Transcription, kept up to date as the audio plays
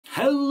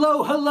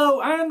Hello,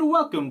 hello, and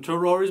welcome to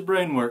Rory's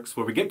Brainworks,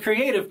 where we get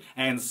creative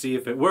and see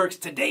if it works.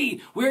 Today,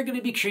 we're going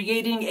to be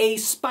creating a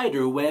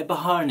spiderweb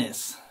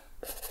harness.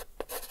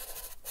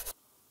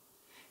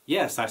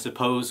 Yes, I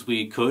suppose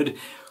we could,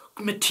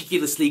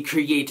 meticulously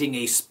creating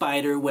a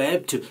spider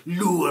web to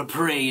lure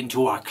prey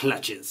into our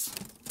clutches.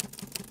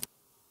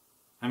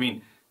 I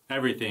mean,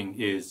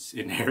 everything is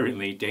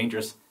inherently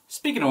dangerous.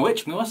 Speaking of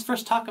which, we must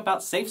first talk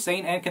about safe,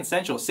 sane, and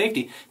consensual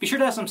safety. Be sure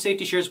to have some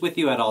safety shears with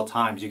you at all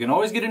times. You can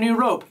always get a new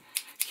rope,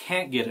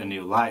 can't get a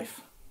new life.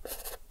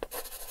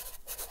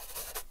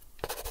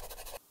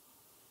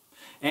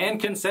 And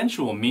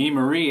consensual. Me,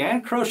 Marie,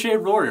 and Crochet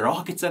Rory are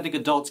all consenting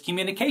adults.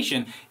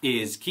 Communication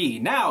is key.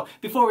 Now,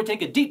 before we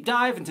take a deep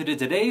dive into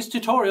today's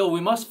tutorial,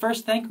 we must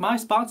first thank my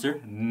sponsor,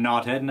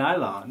 KnotHead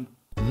Nylon.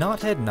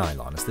 KnotHead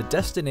Nylon is the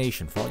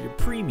destination for all your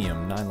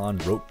premium nylon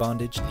rope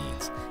bondage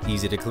needs.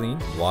 Easy to clean,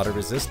 water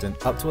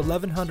resistant, up to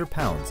 1,100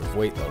 pounds of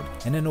weight load,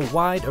 and in a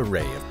wide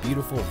array of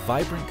beautiful,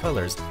 vibrant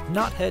colors,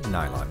 KnotHead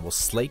Nylon will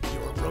slake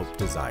your rope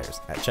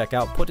desires. At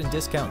checkout, put in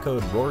discount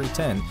code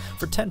RORY10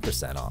 for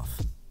 10% off.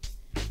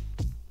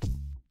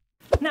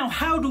 Now,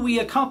 how do we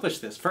accomplish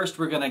this? First,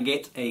 we're going to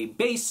get a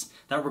base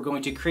that we're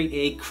going to create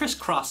a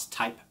crisscross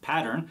type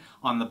pattern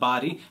on the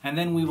body, and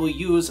then we will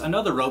use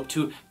another rope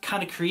to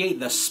kind of create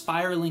the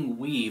spiraling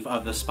weave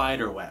of the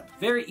spider web.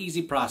 Very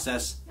easy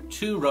process,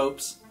 2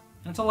 ropes,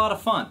 and it's a lot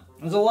of fun.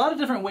 There's a lot of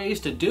different ways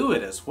to do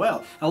it as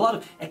well. A lot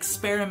of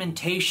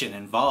experimentation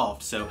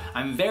involved, so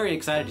I'm very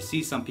excited to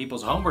see some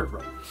people's homework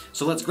rope.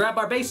 So let's grab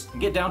our base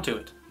and get down to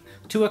it.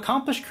 To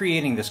accomplish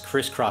creating this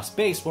crisscross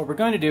base, what we're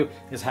going to do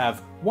is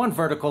have 1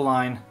 vertical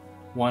line,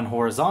 1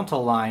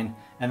 horizontal line,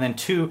 and then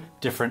 2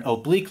 different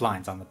oblique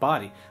lines on the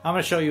body. I'm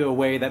going to show you a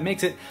way that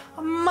makes it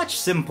much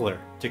simpler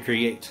to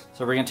create.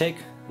 So we're going to take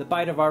the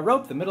bite of our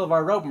rope, the middle of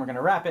our rope, and we're going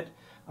to wrap it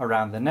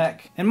around the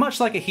neck. And much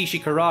like a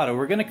hishikirada,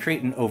 we're going to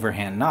create an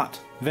overhand knot.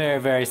 Very,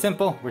 very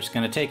simple. We're just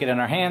going to take it in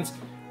our hands,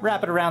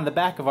 wrap it around the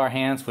back of our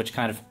hands, which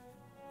kind of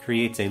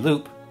creates a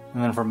loop.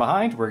 And then from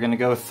behind, we're going to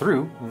go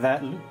through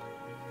that loop.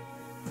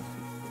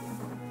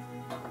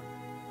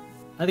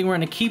 I think we're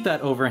going to keep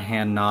that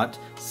overhand knot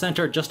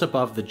centered just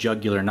above the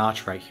jugular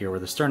notch right here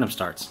where the sternum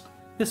starts.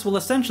 This will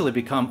essentially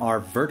become our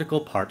vertical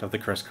part of the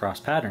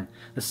crisscross pattern.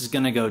 This is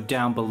going to go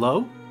down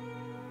below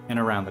and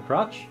around the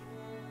crotch.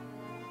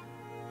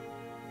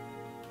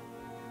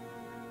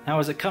 Now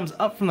as it comes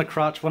up from the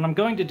crotch, what I'm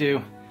going to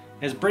do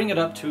is bring it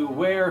up to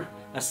where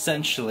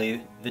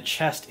essentially the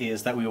chest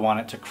is that we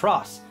want it to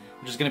cross,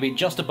 which is going to be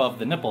just above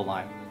the nipple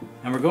line.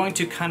 And we're going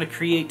to kind of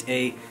create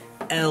a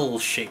L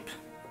shape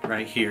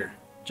right here.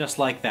 Just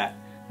like that.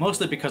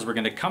 Mostly because we're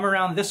going to come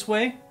around this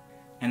way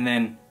and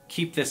then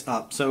keep this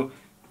up. So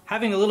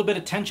having a little bit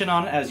of tension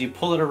on it as you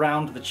pull it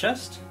around the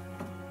chest.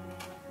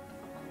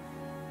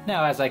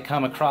 Now as I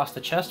come across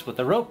the chest with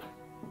the rope,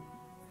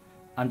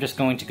 I'm just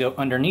going to go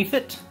underneath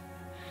it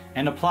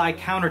and apply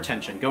counter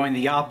tension going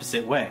the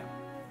opposite way.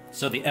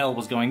 So the L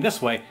was going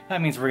this way,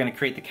 that means we're going to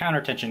create the counter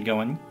tension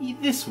going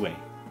this way.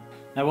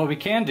 Now what we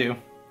can do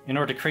in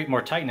order to create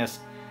more tightness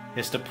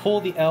is to pull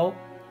the L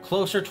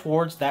closer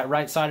towards that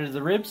right side of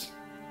the ribs,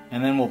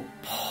 and then we'll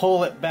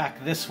pull it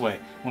back this way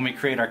when we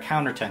create our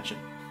counter tension.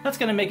 That's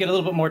going to make it a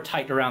little bit more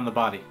tight around the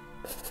body.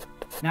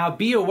 Now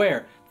be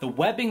aware, the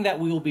webbing that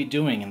we will be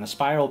doing in the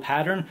spiral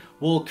pattern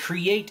will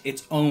create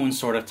its own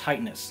sort of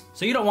tightness.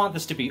 So you don't want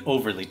this to be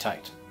overly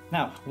tight.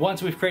 Now,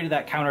 once we've created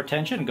that counter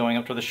tension going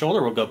up to the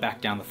shoulder, we'll go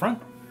back down the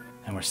front,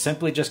 and we're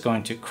simply just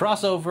going to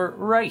cross over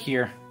right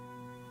here,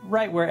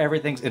 right where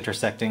everything's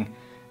intersecting,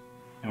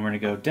 and we're going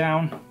to go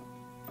down,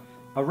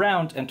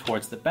 around, and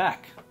towards the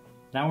back.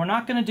 Now we're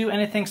not going to do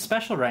anything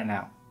special right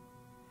now.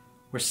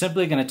 We're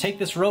simply going to take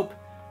this rope,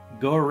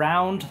 go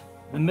around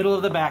the middle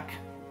of the back,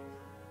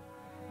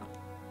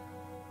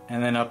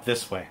 and then up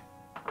this way.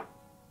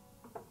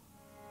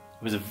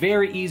 It was a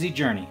very easy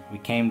journey. We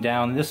came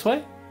down this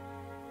way,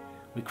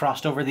 we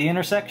crossed over the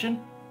intersection,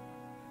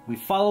 we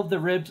followed the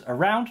ribs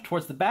around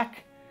towards the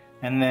back,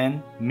 and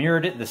then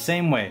mirrored it the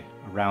same way,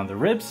 around the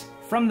ribs,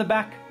 from the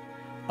back,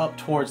 up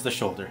towards the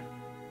shoulder.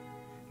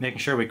 Making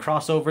sure we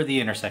cross over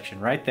the intersection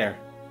right there.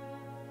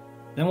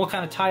 Then we'll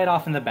kind of tie it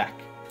off in the back.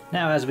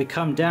 Now as we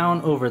come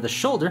down over the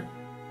shoulder,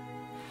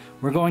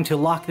 we're going to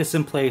lock this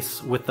in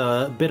place with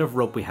a bit of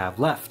rope we have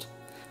left.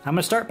 I'm going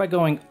to start by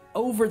going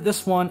over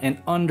this one and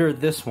under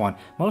this one,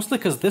 mostly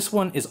because this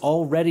one is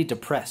already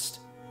depressed.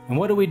 And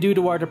what do we do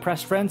to our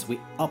depressed friends? We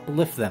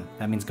uplift them.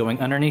 That means going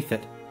underneath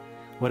it.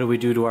 What do we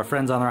do to our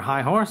friends on our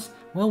high horse?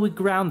 Well, we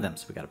ground them,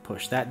 so we got to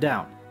push that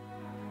down.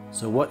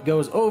 So what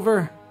goes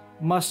over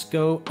must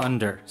go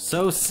under.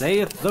 So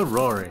saith the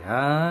Rory.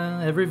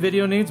 Every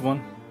video needs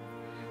one.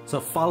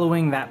 So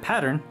following that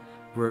pattern,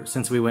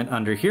 since we went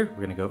under here,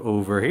 we're going to go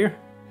over here,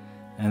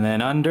 and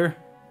then under.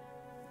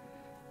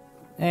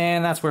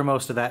 And that's where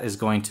most of that is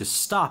going to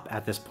stop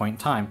at this point in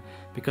time,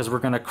 because we're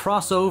going to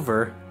cross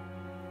over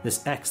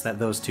this X that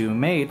those two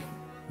made.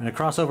 We're going to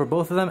cross over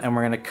both of them, and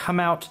we're going to come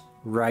out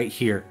right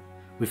here.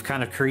 We've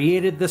kind of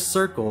created this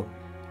circle,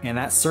 and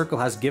that circle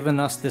has given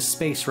us this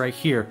space right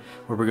here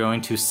where we're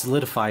going to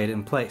solidify it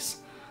in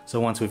place. So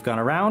once we've gone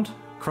around,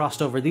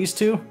 crossed over these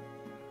two,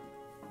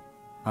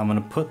 I'm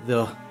going to put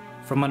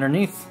from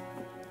underneath,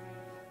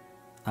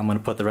 I'm going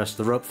to put the rest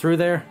of the rope through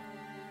there,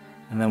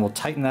 and then we'll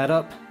tighten that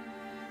up.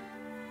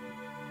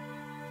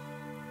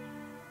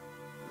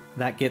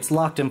 That gets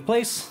locked in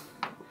place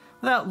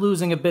without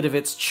losing a bit of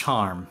its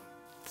charm.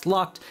 It's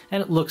locked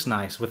and it looks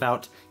nice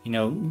without,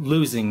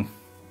 losing.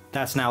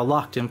 That's now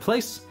locked in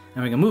place,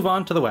 and we can move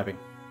on to the webbing.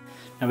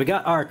 Now we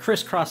got our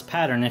crisscross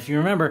pattern. If you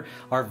remember,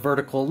 our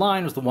vertical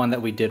line was the one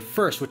that we did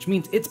first, which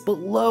means it's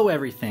below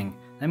everything.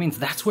 That means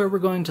that's where we're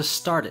going to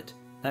start it.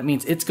 That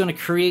means it's going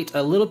to create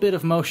a little bit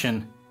of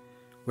motion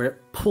where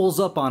it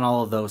pulls up on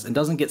all of those and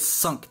doesn't get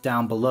sunk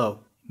down below.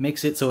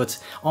 Makes it so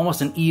it's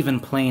almost an even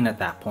plane at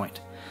that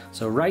point.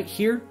 So right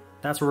here,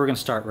 that's where we're going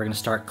to start. We're going to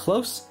start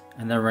close,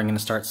 and then we're going to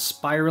start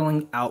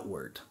spiraling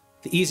outward.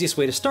 The easiest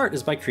way to start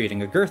is by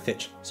creating a girth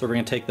hitch. So we're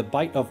going to take the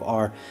bight of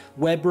our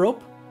web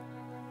rope.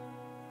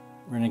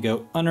 We're going to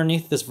go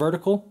underneath this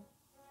vertical,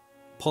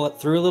 pull it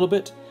through a little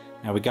bit.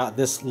 Now we got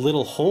this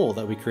little hole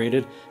that we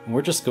created, and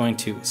we're just going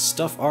to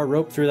stuff our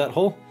rope through that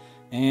hole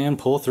and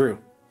pull through.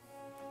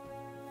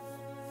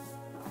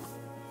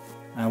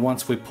 And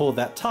once we pull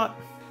that taut,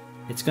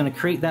 it's going to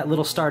create that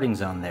little starting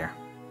zone there.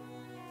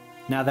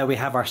 Now that we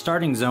have our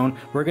starting zone,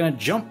 we're going to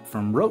jump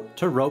from rope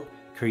to rope,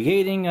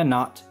 creating a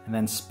knot and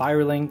then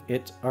spiraling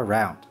it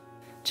around.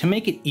 To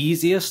make it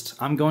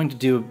easiest, I'm going to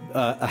do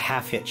a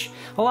half hitch.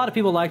 A lot of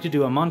people like to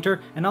do a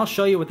Munter, and I'll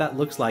show you what that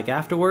looks like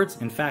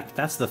afterwards. In fact,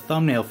 that's the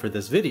thumbnail for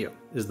this video,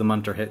 is the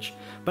Munter hitch.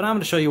 But I'm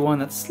going to show you one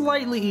that's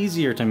slightly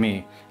easier to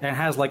me, and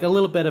has like a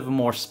little bit of a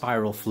more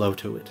spiral flow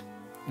to it.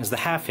 It's the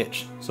half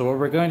hitch. So what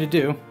we're going to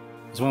do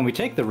is when we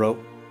take the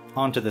rope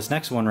onto this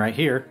next one right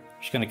here,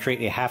 we're just going to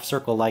create a half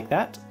circle like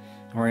that,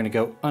 and we're going to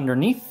go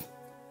underneath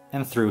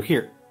and through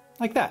here,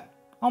 like that,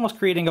 almost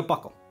creating a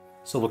buckle.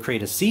 So we'll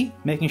create a C,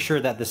 making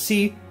sure that the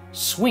C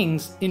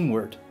swings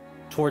inward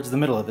towards the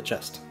middle of the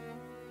chest.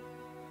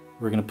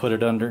 We're going to put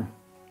it under,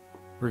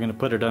 we're going to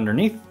put it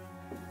underneath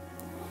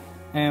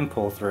and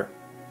pull through.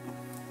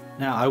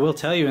 Now I will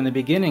tell you in the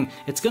beginning,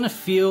 it's going to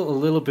feel a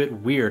little bit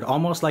weird,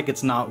 almost like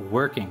it's not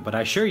working, but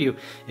I assure you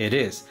it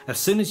is. As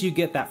soon as you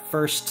get that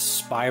first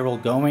spiral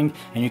going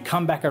and you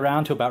come back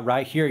around to about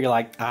right here, you're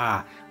like,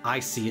 ah, I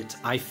see it,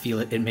 I feel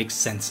it, it makes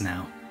sense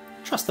now.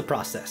 Trust the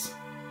process.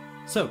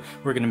 So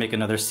we're going to make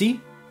another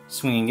C,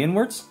 swinging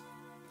inwards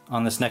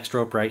on this next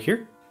rope right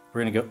here.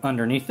 We're going to go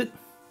underneath it,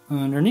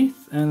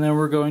 underneath, and then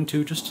we're going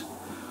to just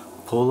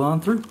pull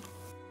on through.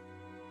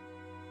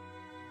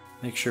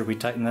 Make sure we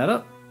tighten that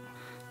up.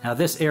 Now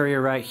this area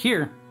right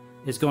here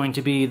is going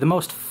to be the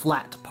most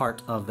flat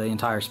part of the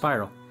entire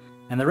spiral.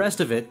 And the rest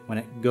of it, when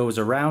it goes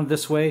around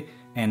this way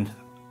and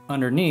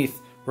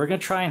underneath, we're going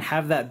to try and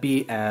have that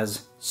be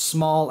as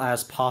small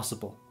as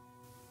possible.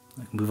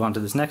 Move on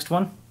to this next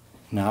one.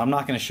 Now, I'm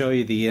not going to show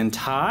you the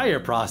entire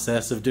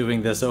process of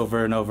doing this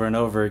over and over and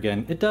over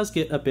again. It does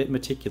get a bit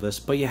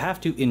meticulous, but you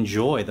have to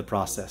enjoy the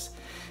process.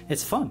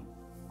 It's fun.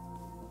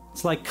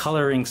 It's like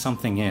coloring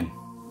something in.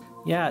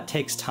 Yeah, it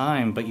takes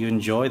time, but you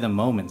enjoy the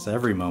moments,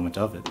 every moment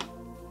of it.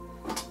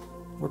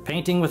 We're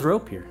painting with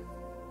rope here.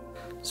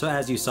 So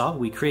as you saw,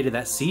 we created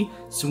that C,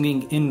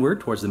 swinging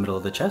inward towards the middle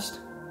of the chest.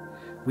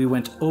 We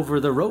went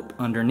over the rope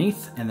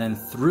underneath and then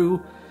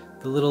through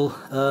the little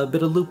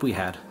bit of loop we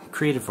had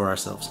created for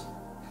ourselves.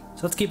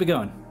 So let's keep it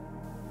going.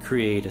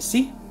 Create a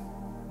C.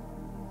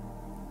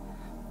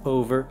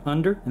 Over,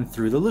 under, and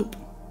through the loop.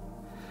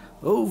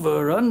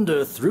 Over,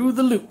 under, through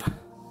the loop.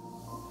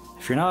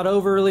 If you're not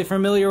overly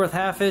familiar with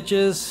half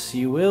hitches,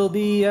 you will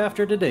be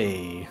after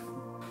today.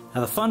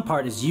 Now the fun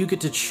part is you get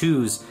to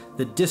choose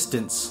the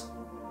distance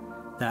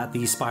that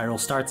the spiral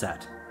starts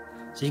at.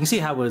 So you can see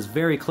how it was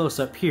very close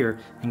up here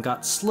and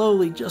got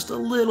slowly just a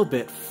little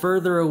bit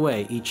further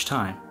away each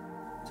time.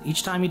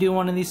 Each time you do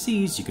one of these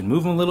C's, you can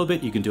move them a little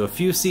bit, you can do a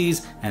few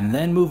C's, and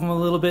then move them a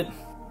little bit.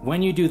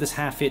 When you do this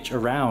half hitch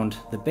around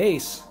the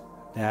base,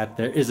 that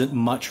there isn't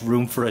much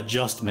room for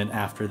adjustment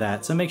after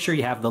that, so make sure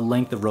you have the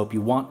length of rope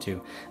you want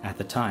to at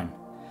the time.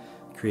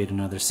 Create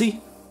another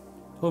C,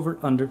 over,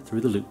 under,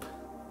 through the loop.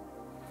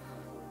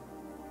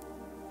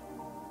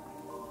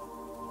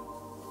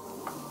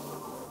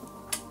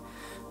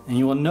 And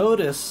you will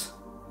notice,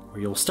 or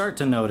you'll start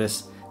to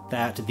notice,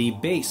 that the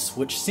base,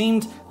 which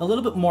seemed a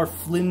little bit more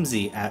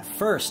flimsy at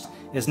first,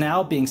 is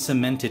now being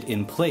cemented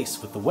in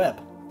place with the web.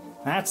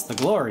 That's the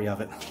glory of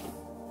it.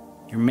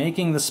 You're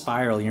making the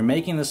spiral, you're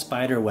making the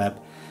spider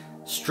web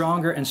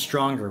stronger and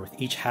stronger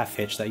with each half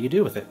hitch that you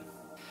do with it.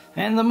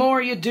 And the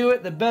more you do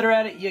it, the better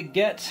at it you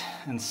get,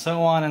 and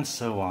so on and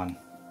so on.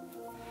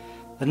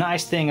 The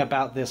nice thing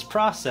about this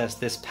process,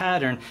 this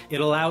pattern,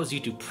 it allows you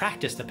to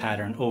practice the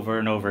pattern over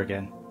and over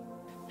again,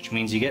 which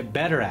means you get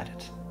better at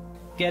it.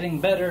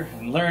 Getting better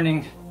and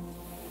learning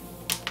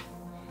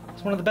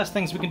is one of the best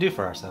things we can do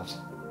for ourselves.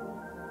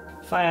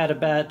 If I had a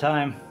bad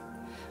time,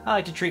 I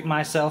like to treat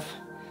myself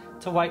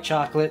to white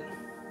chocolate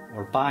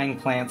or buying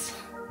plants,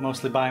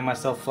 mostly buying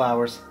myself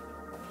flowers.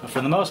 But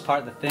for the most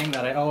part, the thing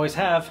that I always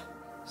have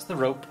is the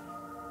rope.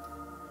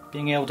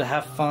 Being able to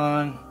have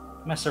fun,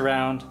 mess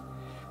around,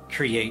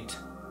 create,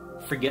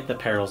 forget the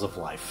perils of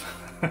life.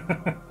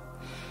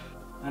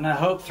 And I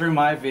hope through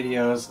my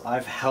videos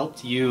I've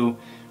helped you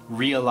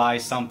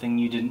realize something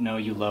you didn't know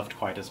you loved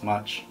quite as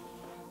much.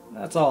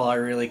 That's all I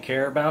really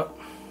care about.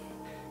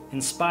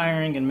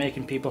 Inspiring and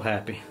making people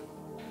happy.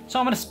 So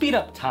I'm going to speed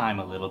up time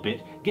a little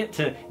bit, get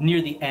to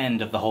near the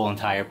end of the whole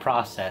entire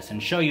process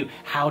and show you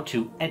how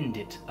to end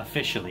it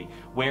officially,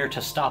 where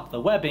to stop the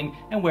webbing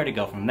and where to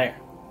go from there.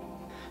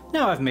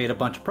 Now I've made a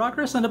bunch of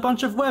progress and a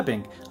bunch of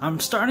webbing. I'm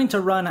starting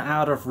to run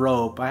out of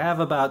rope. I have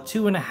about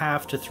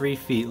 2.5 to 3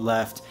 feet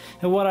left,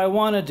 and what I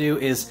want to do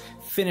is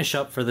finish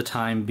up for the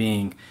time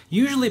being.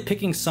 Usually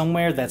picking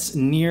somewhere that's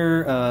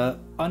near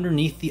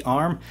underneath the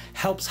arm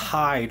helps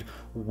hide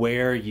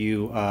where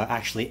you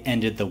actually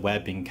ended the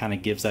webbing, kind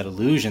of gives that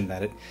illusion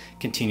that it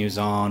continues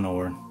on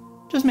or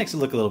just makes it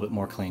look a little bit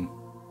more clean.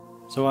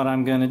 So what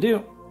I'm going to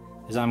do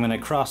is I'm going to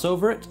cross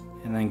over it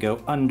and then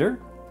go under.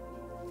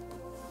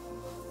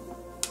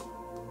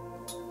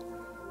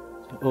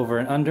 Over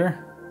and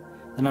under,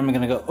 then I'm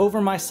going to go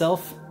over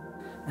myself,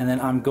 and then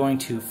I'm going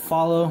to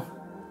follow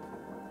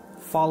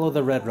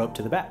the red rope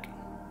to the back.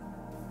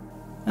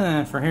 And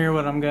then for here,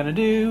 what I'm going to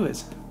do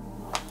is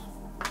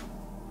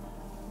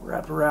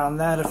wrap around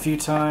that a few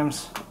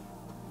times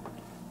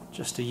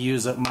just to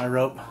use up my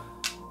rope,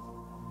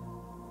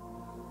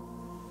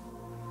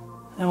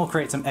 and we'll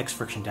create some X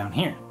friction down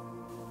here.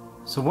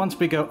 So once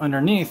we go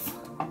underneath,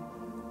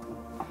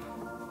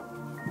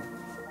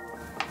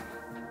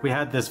 we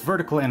had this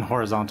vertical and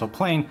horizontal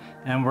plane,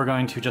 and we're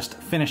going to just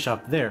finish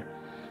up there.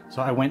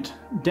 So I went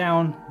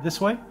down this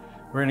way,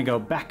 we're going to go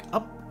back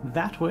up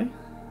that way,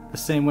 the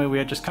same way we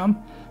had just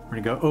come.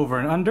 We're going to go over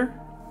and under,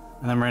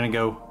 and then we're going to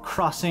go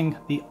crossing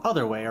the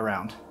other way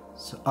around.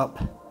 So up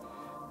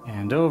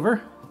and over,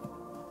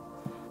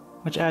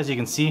 which as you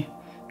can see,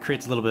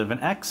 creates a little bit of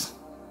an X.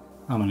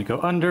 I'm going to go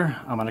under,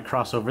 I'm going to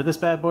cross over this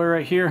bad boy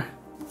right here,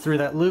 through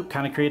that loop,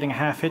 kind of creating a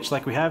half hitch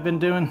like we have been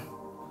doing.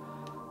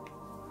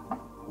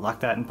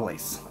 Lock that in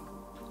place.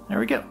 There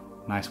we go.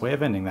 Nice way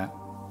of ending that.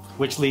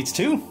 Which leads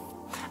to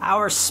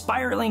our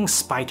spiraling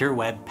spider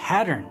web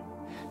pattern.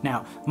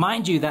 Now,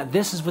 mind you that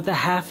this is with a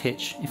half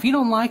hitch. If you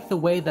don't like the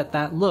way that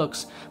that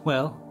looks,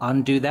 well,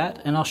 undo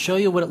that and I'll show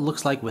you what it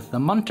looks like with the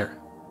Munter.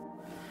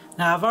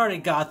 Now, I've already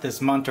got this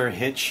Munter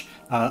hitch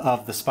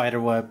of the spider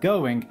web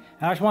going,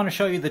 and I just want to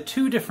show you the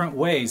two different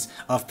ways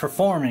of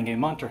performing a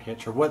Munter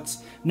hitch, or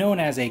what's known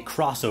as a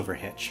crossover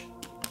hitch.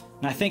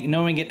 And I think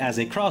knowing it as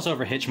a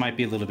crossover hitch might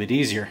be a little bit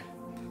easier.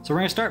 So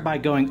we're going to start by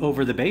going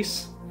over the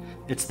base.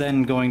 It's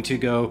then going to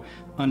go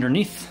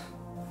underneath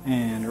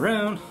and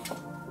around.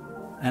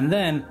 And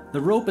then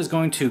the rope is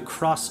going to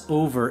cross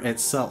over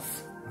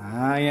itself.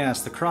 Ah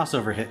yes, the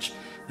crossover hitch.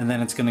 And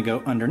then it's going to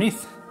go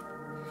underneath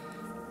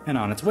and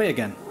on its way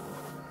again.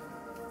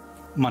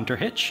 Munter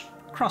hitch,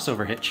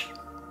 crossover hitch.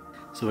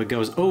 So it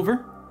goes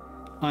over,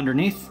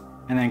 underneath,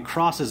 and then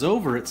crosses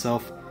over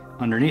itself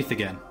underneath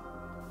again.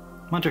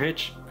 Munter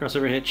hitch,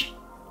 crossover hitch,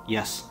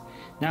 yes.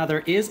 Now there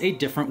is a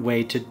different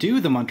way to do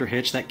the Munter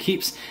hitch that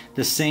keeps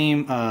the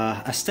same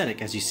aesthetic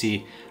as you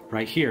see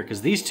right here,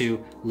 because these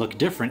two look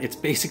different. It's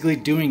basically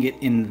doing it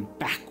in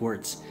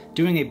backwards,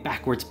 doing a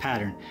backwards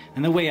pattern.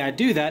 And the way I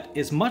do that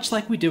is much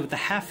like we did with the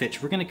half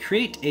hitch. We're going to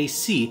create a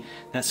C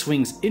that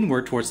swings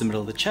inward towards the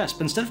middle of the chest,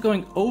 but instead of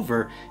going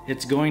over,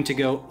 it's going to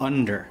go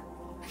under.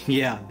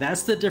 Yeah,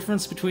 that's the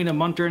difference between a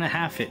Munter and a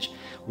half hitch.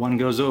 One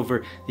goes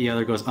over, the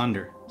other goes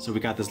under. So we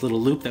got this little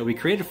loop that we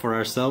created for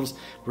ourselves.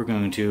 We're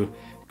going to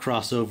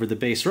cross over the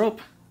base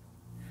rope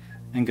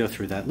and go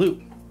through that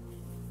loop.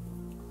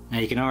 Now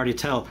you can already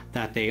tell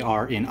that they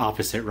are in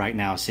opposite right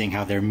now, seeing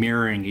how they're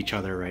mirroring each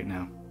other right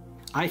now.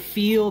 I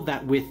feel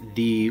that with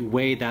the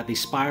way that the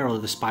spiral or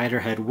the spider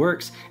head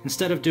works,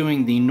 instead of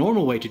doing the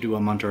normal way to do a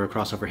Munter or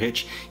crossover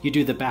hitch, you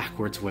do the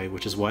backwards way,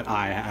 which is what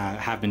I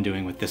have been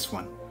doing with this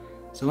one.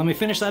 So let me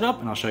finish that up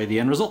and I'll show you the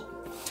end result.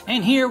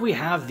 And here we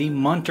have the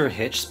Munter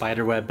hitch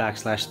spiderweb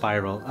 /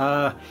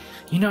 spiral.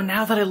 You know,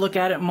 now that I look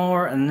at it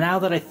more and now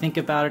that I think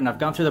about it and I've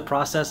gone through the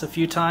process a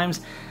few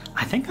times,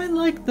 I think I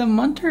like the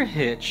Munter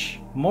hitch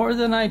more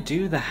than I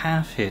do the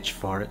half hitch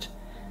for it.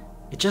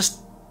 It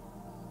just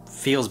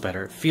feels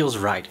better, it feels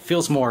right, it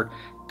feels more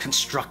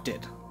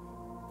constructed.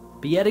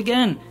 But yet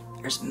again,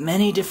 there's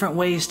many different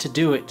ways to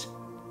do it.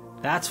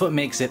 That's what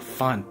makes it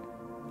fun.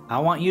 I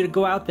want you to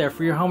go out there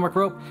for your homework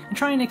rope and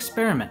try and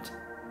experiment.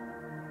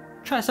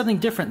 Try something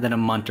different than a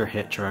Munter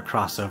hitch or a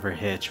crossover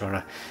hitch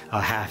or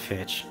a half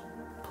hitch.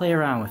 Play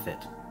around with it.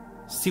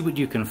 See what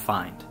you can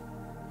find.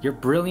 You're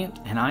brilliant,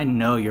 and I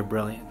know you're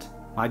brilliant.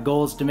 My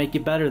goal is to make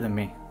you better than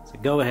me, so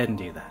go ahead and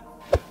do that.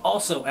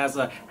 Also, as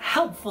a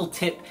helpful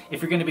tip,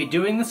 if you're going to be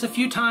doing this a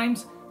few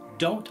times,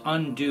 don't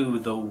undo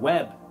the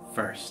web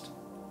first.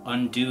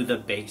 Undo the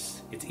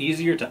base. It's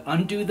easier to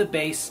undo the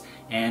base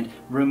and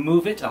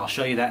remove it, I'll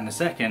show you that in a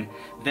second,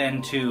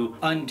 than to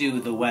undo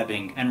the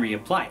webbing and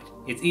reapply it.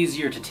 It's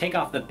easier to take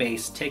off the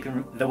base, take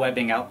the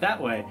webbing out that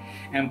way,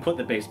 and put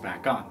the base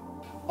back on.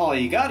 All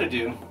you gotta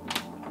do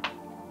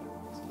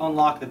is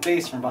unlock the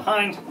base from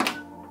behind,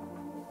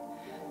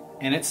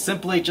 and it's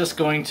simply just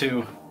going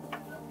to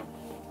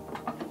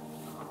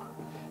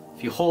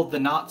if you hold the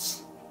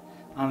knots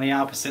on the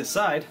opposite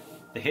side,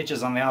 the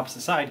hitches on the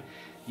opposite side,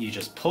 you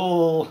just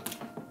pull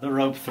the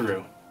rope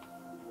through.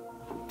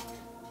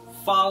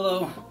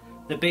 Follow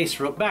the base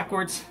rope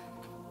backwards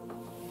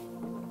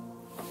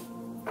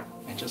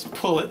and just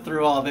pull it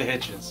through all the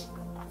hitches.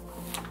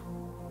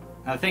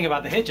 Now the thing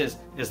about the hitches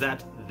is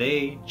that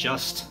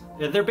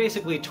they're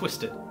basically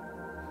twisted.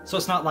 So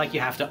it's not like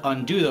you have to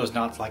undo those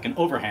knots like an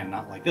overhand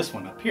knot like this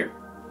one up here.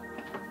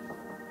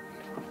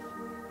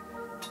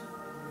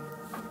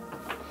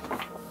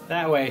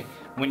 That way,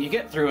 when you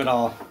get through it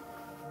all,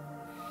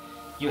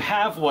 you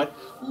have what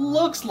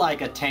looks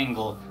like a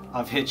tangle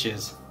of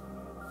hitches.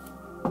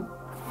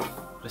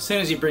 But as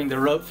soon as you bring the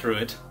rope through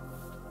it,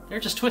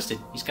 they're just twisted.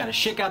 You just gotta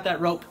shake out that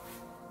rope,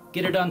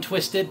 get it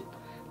untwisted,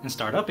 and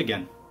start up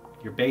again.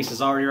 Your base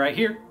is already right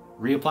here.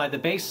 Reapply the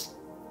base,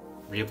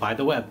 reapply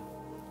the web.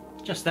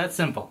 Just that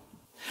simple.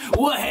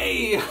 Well,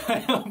 hey! I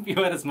hope you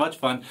had as much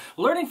fun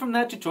learning from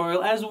that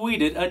tutorial as we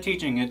did at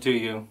teaching it to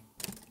you.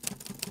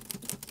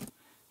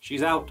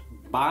 She's out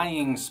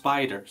buying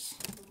spiders.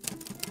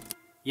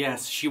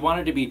 Yes, she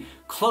wanted to be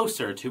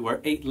closer to her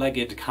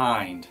 8-legged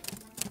kind.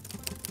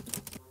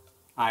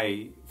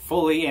 I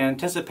fully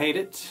anticipate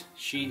it.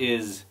 She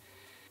is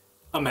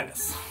a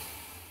menace.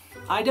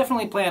 I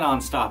definitely plan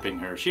on stopping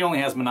her. She only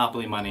has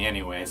Monopoly money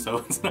anyway, so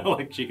it's not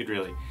like she could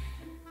really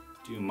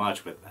do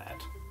much with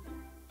that.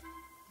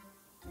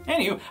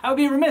 Anywho, I would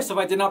be remiss if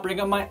I did not bring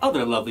up my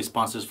other lovely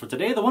sponsors for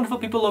today, the wonderful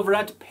people over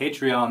at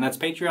Patreon. That's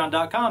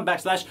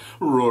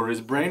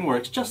patreon.com/Rory's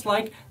Brainworks, just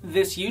like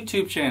this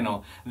YouTube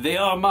channel. They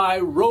are my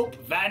rope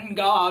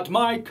vanguard,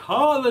 my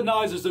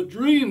colonizers of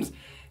dreams.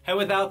 And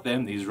without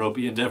them, these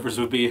ropey endeavors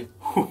would be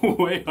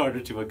way harder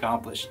to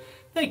accomplish.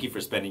 Thank you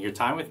for spending your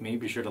time with me.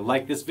 Be sure to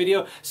like this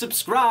video,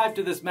 subscribe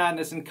to this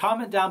madness, and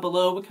comment down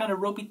below what kind of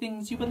ropey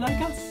things you would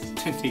like us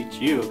to teach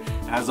you.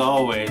 As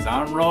always,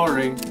 I'm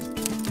Rory.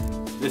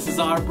 This is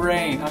our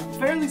brain. I'm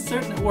fairly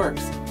certain it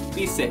works.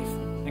 Be safe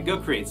and go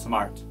create some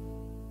art.